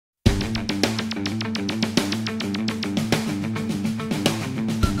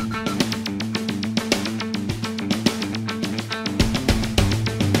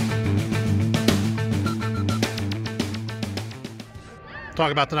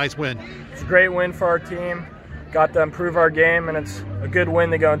Talk about tonight's win. It's a great win for our team. Got to improve our game, and it's a good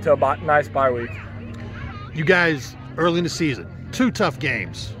win to go into a nice bye week. You guys, early in the season, 2 tough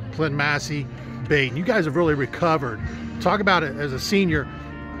games, Clinton Massey, Baden. You guys have really recovered. Talk about it as a senior,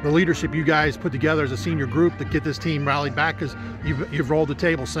 the leadership you guys put together as a senior group to get this team rallied back, because you've rolled the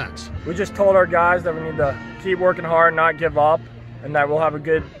table since. We just told our guys that we need to keep working hard, not give up, and that we'll have a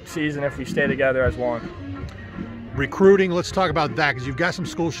good season if we stay together as one. Recruiting, let's talk about that, because you've got some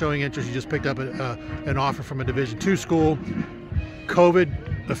schools showing interest. You just picked up an offer from a Division II school.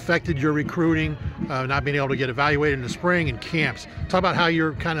 COVID affected your recruiting, not being able to get evaluated in the spring and camps. Talk about how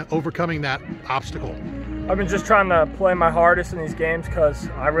you're kind of overcoming that obstacle. I've been just trying to play my hardest in these games because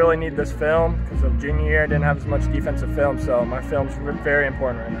I really need this film. Because of junior year, I didn't have as much defensive film, so my film's very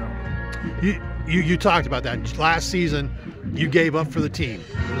important right now. You talked about that. Last season, you gave up for the team.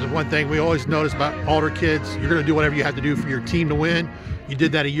 It was one thing we always noticed about older kids. You're going to do whatever you have to do for your team to win. You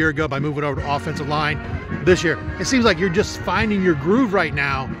did that a year ago by moving over to offensive line. This year, it seems like you're just finding your groove right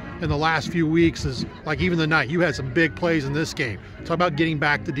now in the last few weeks. Is like even the night, you had some big plays in this game. Talk about getting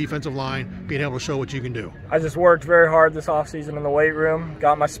back to defensive line, being able to show what you can do. I just worked very hard this offseason in the weight room,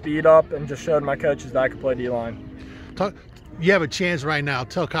 got my speed up, and just showed my coaches that I could play D-line. You have a chance right now.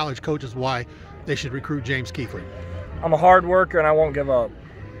 Tell college coaches why they should recruit James Keighley. I'm a hard worker and I won't give up.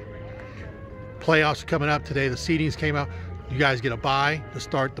 Playoffs are coming up today. The seedings came out. You guys get a bye to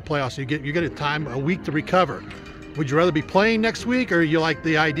start the playoffs. You get a week to recover. Would you rather be playing next week, or you like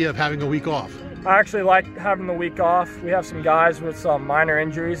the idea of having a week off? I actually like having the week off. We have some guys with some minor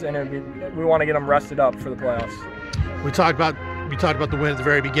injuries, and we want to get them rested up for the playoffs. We talked about the win at the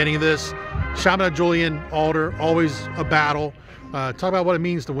very beginning of this. Chaminade Julienne, Alder, always a battle. Talk about what it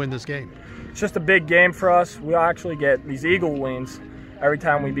means to win this game. It's just a big game for us. We actually get these Eagle wins every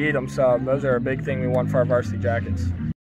time we beat them, so those are a big thing we want for our varsity jackets.